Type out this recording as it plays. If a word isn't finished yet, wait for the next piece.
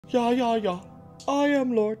Yeah, yeah, yeah. I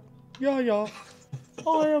am Lord. Yeah, yeah.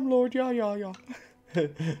 I am Lord. Yeah, yeah, yeah.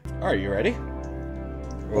 Alright, you ready?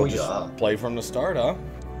 We'll just play from the start, huh?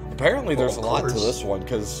 Apparently there's a lot to this one,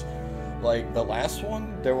 because, like, the last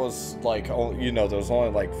one, there was, like, you know, there was only,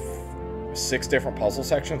 like, 6 different puzzle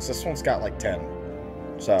sections. This one's got, like, 10.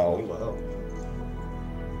 So... Oh, wow.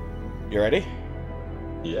 You ready?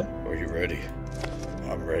 Yeah. Are you ready?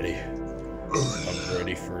 I'm ready. I'm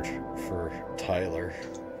ready for Tyler.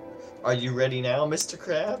 Are you ready now, Mr.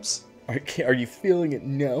 Krabs? Are you feeling it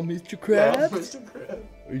now, Mr. Krabs? No, Mr. Krabs.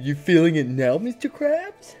 Are you feeling it now, Mr.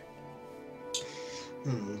 Krabs?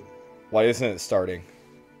 Why isn't it starting?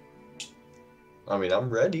 I mean, I'm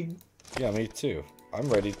ready. Yeah, me too. I'm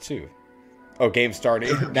ready too. Oh, game starting.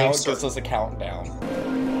 Now it gives us a countdown.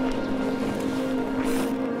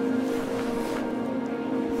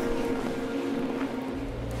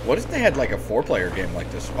 What if they had like a 4-player game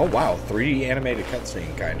like this? Oh wow, 3D animated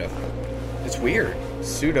cutscene, kind of. It's weird.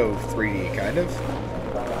 Pseudo 3D, kind of.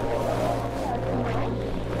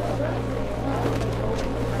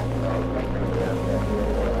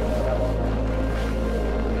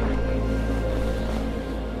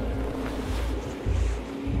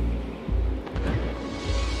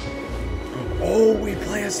 Oh, we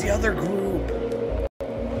play as the other group.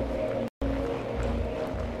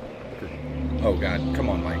 Oh god, come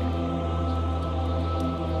on, Mike.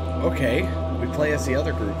 Okay, we play as the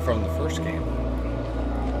other group from the first game.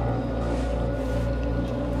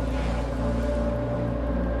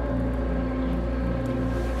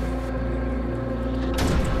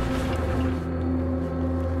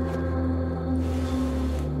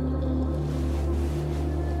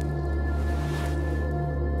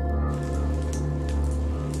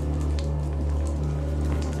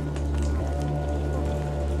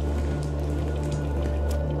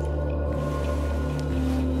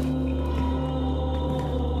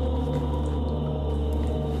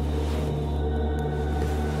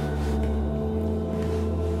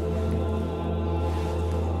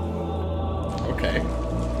 Okay.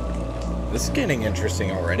 This is getting interesting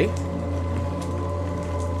already.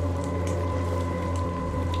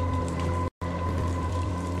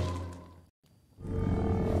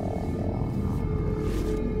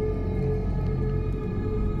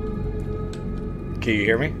 Can you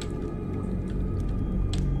hear me?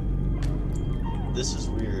 This is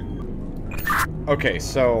weird. Okay,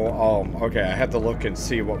 so, okay, I had to look and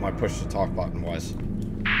see what my push to talk button was.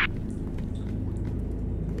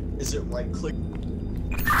 Is it right click?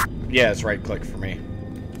 Yeah, it's right click for me.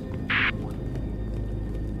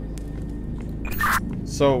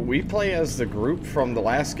 So, we play as the group from the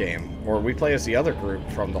last game, or we play as the other group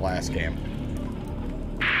from the last game.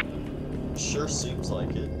 Sure seems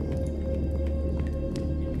like it.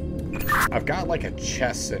 I've got like a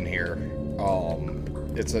chest in here.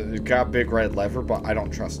 It's got a big red lever, but I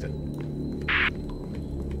don't trust it.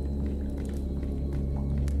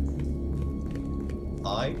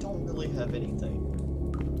 I don't really have anything.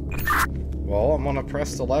 Well, I'm gonna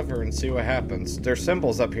press the lever and see what happens. There's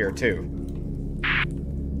symbols up here too.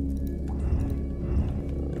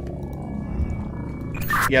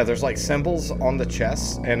 Yeah, there's like symbols on the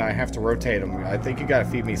chest, and I have to rotate them. I think you gotta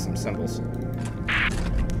feed me some symbols.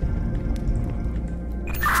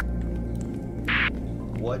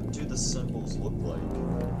 What do the symbols look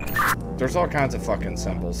like? There's all kinds of fucking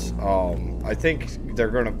symbols. I think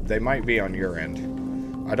they might be on your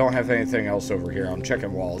end. I don't have anything else over here. I'm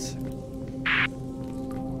checking walls.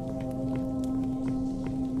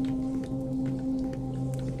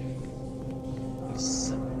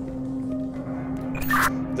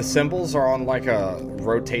 The symbols are on like a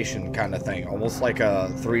rotation kind of thing, almost like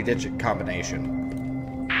a 3-digit combination.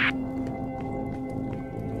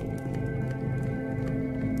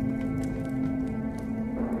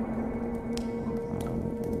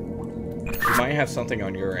 You might have something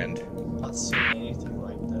on your end. Not seeing anything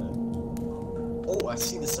like that. Oh, I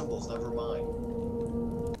see the symbols, never mind.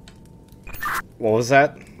 What was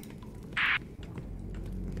that?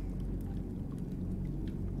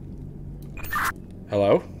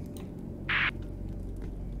 Hello?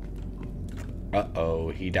 Uh-oh,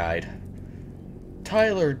 he died.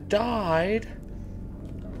 Tyler died?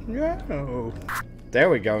 No. There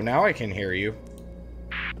we go, now I can hear you.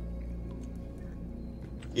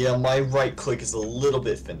 Yeah, my right click is a little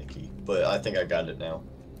bit finicky, but I think I got it now.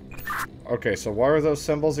 Okay, so what are those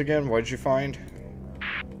symbols again? What did you find?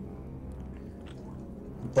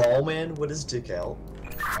 Ballman with his dick out.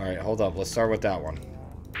 Alright, hold up. Let's start with that one.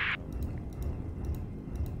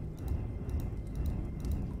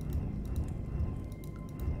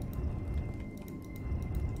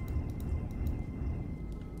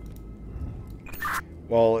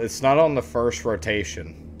 Well, it's not on the first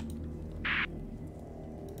rotation.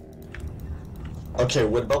 Okay,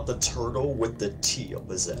 what about the turtle with the T up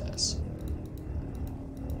his ass?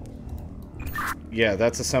 Yeah,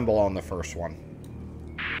 that's a symbol on the first one.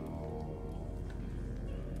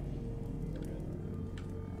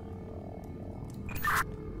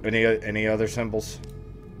 Any other symbols?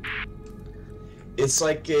 It's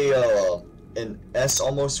like an S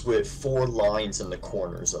almost with 4 lines in the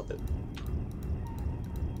corners of it.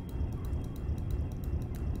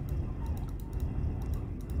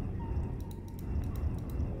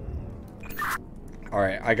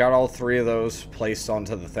 Alright, I got all 3 of those placed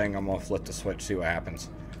onto the thing. I'm gonna flip the switch, see what happens.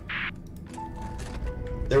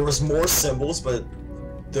 There was more symbols, but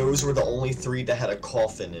those were the only 3 that had a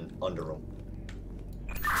coffin under them.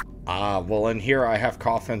 Ah, well in here I have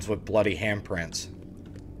coffins with bloody handprints.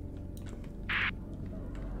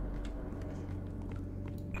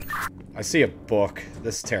 I see a book.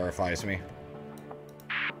 This terrifies me.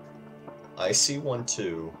 I see one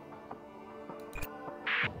too.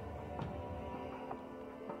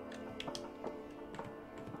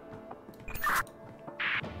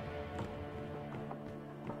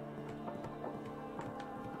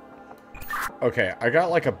 Okay, I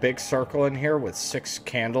got like a big circle in here with 6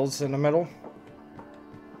 candles in the middle.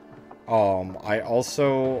 I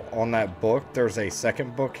also, on that book, there's a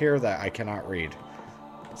second book here that I cannot read.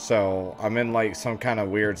 So, I'm in like some kind of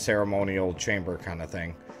weird ceremonial chamber kind of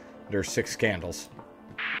thing. There's 6 candles.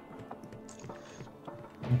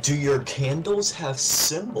 Do your candles have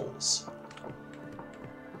symbols?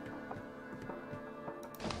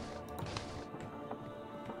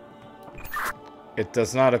 It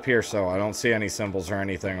does not appear so. I don't see any symbols or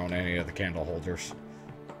anything on any of the candle holders.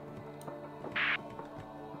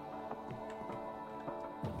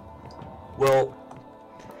 Well,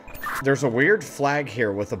 there's a weird flag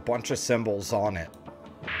here with a bunch of symbols on it.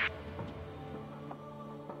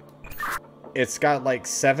 It's got like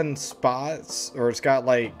 7 spots, or it's got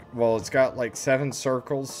like, well, it's got like 7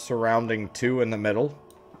 circles surrounding 2 in the middle.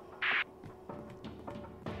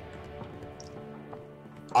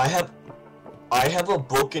 I have a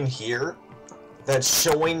book in here that's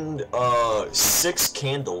showing 6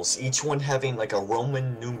 candles, each one having like a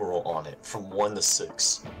Roman numeral on it from 1 to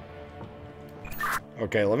 6.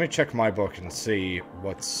 Okay, let me check my book and see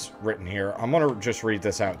what's written here. I'm gonna just read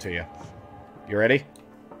this out to you. You ready?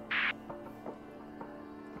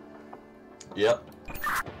 Yep.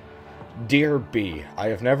 Dear B, I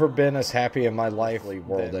have never been as happy in my lively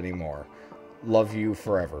world anymore. Love you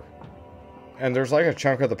forever. And there's like a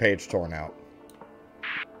chunk of the page torn out.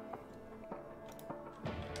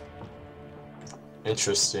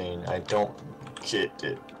 Interesting. I don't get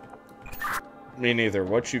it. Me neither.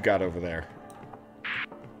 What you got over there?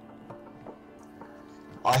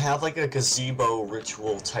 I have like a gazebo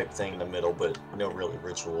ritual type thing in the middle, but no really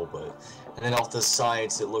ritual, but... And then off the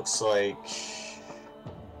sides it looks like...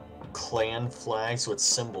 clan flags with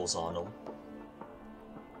symbols on them.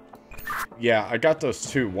 Yeah, I got those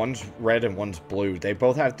too. One's red and one's blue. They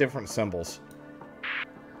both have different symbols.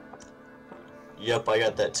 Yep, I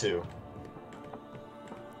got that too.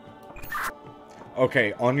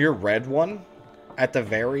 Okay, on your red one, at the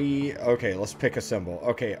very... Okay, let's pick a symbol.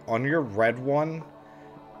 Okay, on your red one,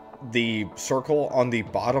 the circle on the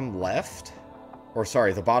bottom left, or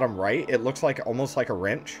sorry, the bottom right, it looks like almost like a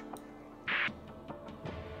wrench.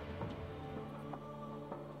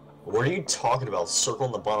 What are you talking about? Circle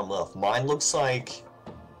on the bottom left. Mine looks like...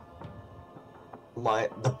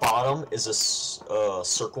 The bottom is a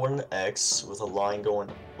circle and an X with a line going...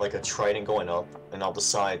 like a trident going up. And on the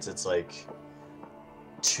sides it's like...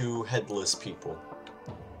 2 headless people.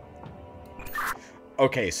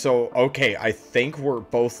 Okay, so... Okay, I think we're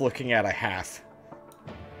both looking at a half.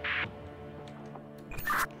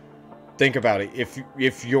 Think about it.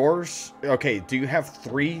 If yours... Okay, do you have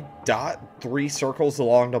 3 circles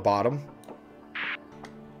along the bottom?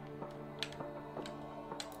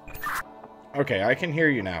 Okay, I can hear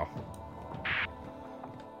you now.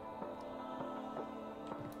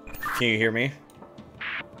 Can you hear me?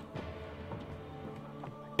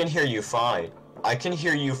 I can hear you fine. I can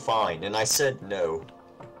hear you fine, and I said no.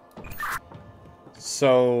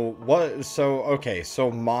 So, what... So, okay, so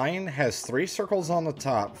mine has 3 circles on the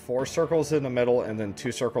top, 4 circles in the middle, and then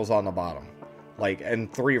 2 circles on the bottom. Like,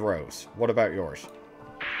 and 3 rows. What about yours?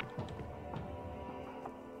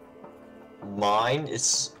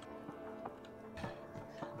 Mine's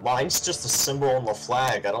just a symbol on the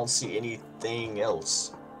flag. I don't see anything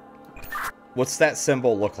else. What's that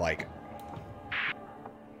symbol look like?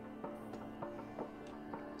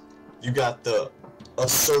 You got a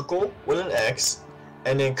circle with an X,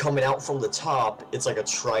 and then coming out from the top, it's like a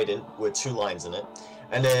trident with 2 lines in it.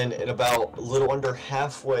 And then in about a little under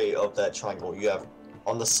halfway of that triangle, you have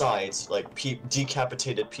on the sides like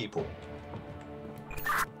decapitated people.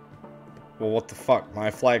 Well, what the fuck? My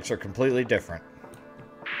flags are completely different.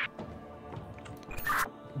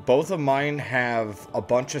 Both of mine have a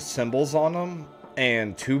bunch of symbols on them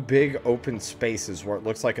and 2 big open spaces where it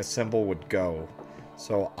looks like a symbol would go.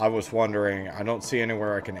 So I was wondering, I don't see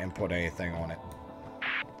anywhere I can input anything on it.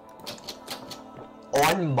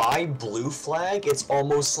 On my blue flag, it's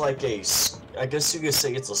almost like a, I guess you could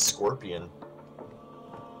say it's a scorpion.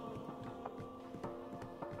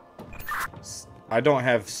 I don't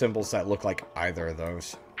have symbols that look like either of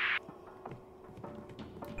those.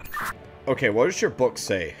 Okay, what does your book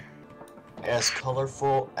say? As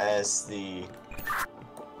colorful as the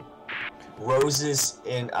roses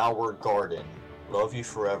in our garden. Love you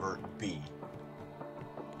forever, B.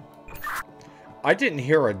 I didn't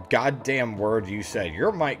hear a goddamn word you said.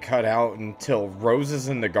 Your mic cut out until roses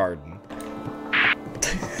in the garden.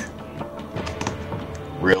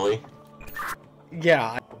 Really?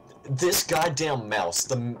 Yeah. This goddamn mouse,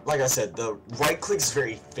 like I said, the right click's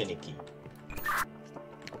very finicky.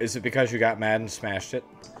 Is it because you got mad and smashed it?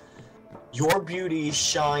 Your beauty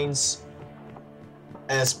shines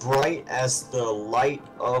as bright as the light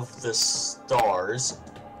of the stars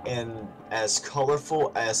and as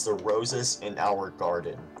colorful as the roses in our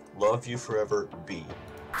garden. Love you forever, B.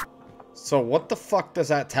 So what the fuck does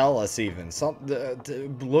that tell us even?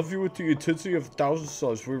 Love you with the intensity of 1,000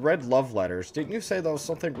 suns. We read love letters. Didn't you say that was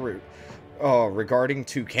something regarding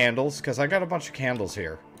 2 candles? Because I got a bunch of candles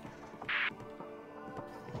here.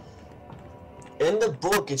 In the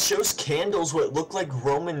book, it shows candles what look like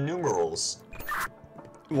Roman numerals.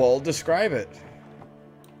 Well, describe it.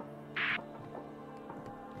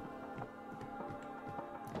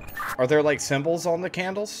 Are there like symbols on the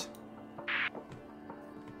candles?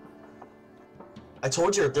 I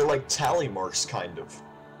told you, they're like tally marks, kind of.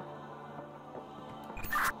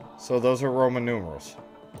 So those are Roman numerals.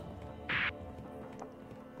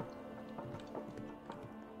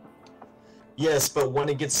 Yes, but when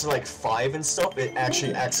it gets to like 5 and stuff, it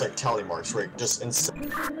actually acts like tally marks, right? Just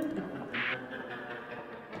instant.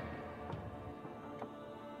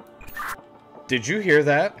 Did you hear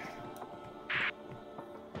that?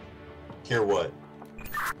 Hear what?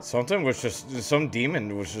 Something was just... Some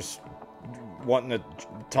demon was just wanting to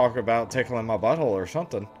talk about tickling my butthole or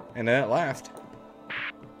something. And then it laughed.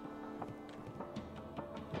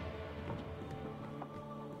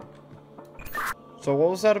 So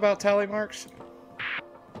what was that about tally marks?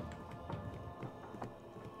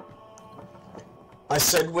 I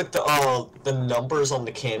said with the numbers on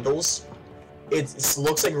the candles, it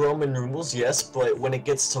looks like Roman numerals, yes, but when it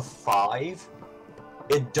gets to 5,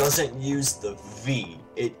 it doesn't use the V.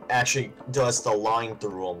 It actually does the line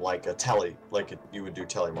through them like a tally, like you would do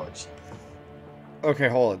tally marks. Okay,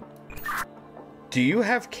 hold on. Do you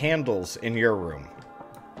have candles in your room?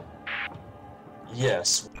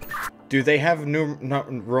 Yes. Do they have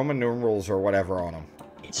Roman numerals or whatever on them?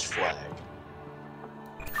 Each flag.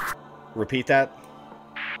 Repeat that.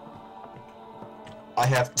 I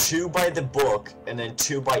have 2 by the book, and then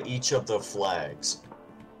 2 by each of the flags.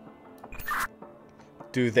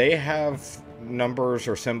 Do they have numbers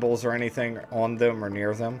or symbols or anything on them or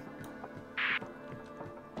near them?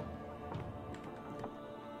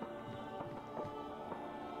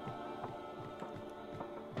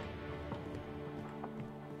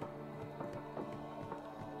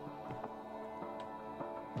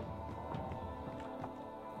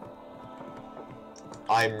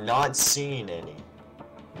 I'm not seeing any.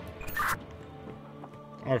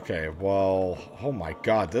 Okay, well, oh my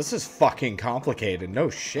god, this is fucking complicated. No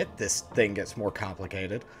shit, this thing gets more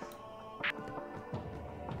complicated.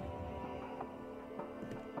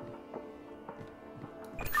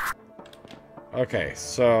 Okay,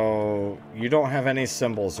 so you don't have any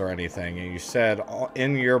symbols or anything, and you said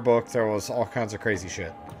in your book there was all kinds of crazy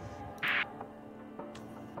shit.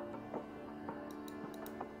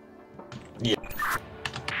 Yeah.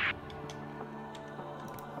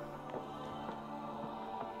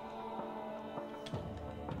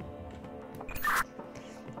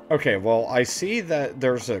 Okay, well, I see that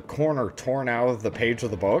there's a corner torn out of the page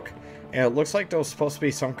of the book, and it looks like there was supposed to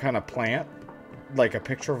be some kind of plant, like a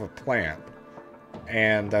picture of a plant,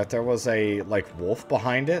 and that there was a, like, wolf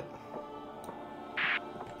behind it.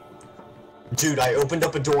 Dude, I opened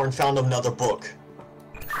up a door and found another book.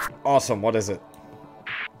 Awesome, what is it?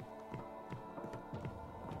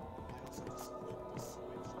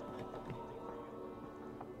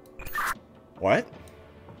 What?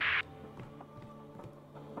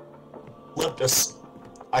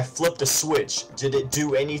 flip the switch, did it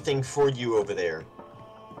do anything for you over there?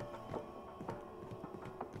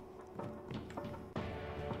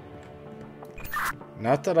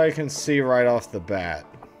 Not that I can see right off the bat.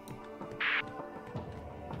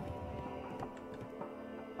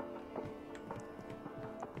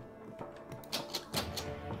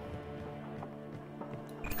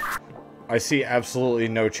 I see absolutely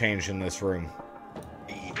no change in this room.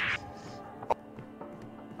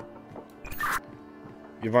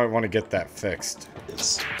 You might want to get that fixed.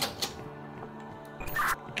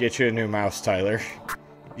 Get you a new mouse, Tyler.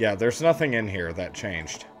 Yeah, there's nothing in here that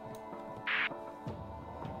changed.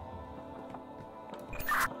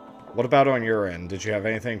 What about on your end? Did you have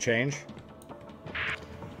anything change?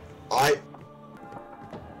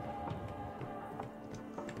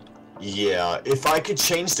 Yeah, if I could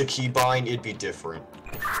change the keybind, it'd be different.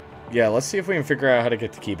 Yeah, let's see if we can figure out how to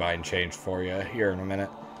get the keybind changed for you here in a minute.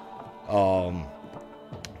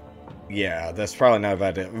 Yeah, that's probably not a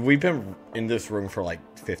bad idea. We've been in this room for like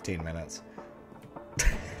 15 minutes.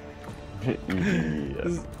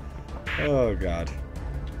 Yeah. Oh, God.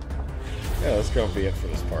 Yeah, that's gonna be it for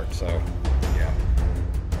this part, so...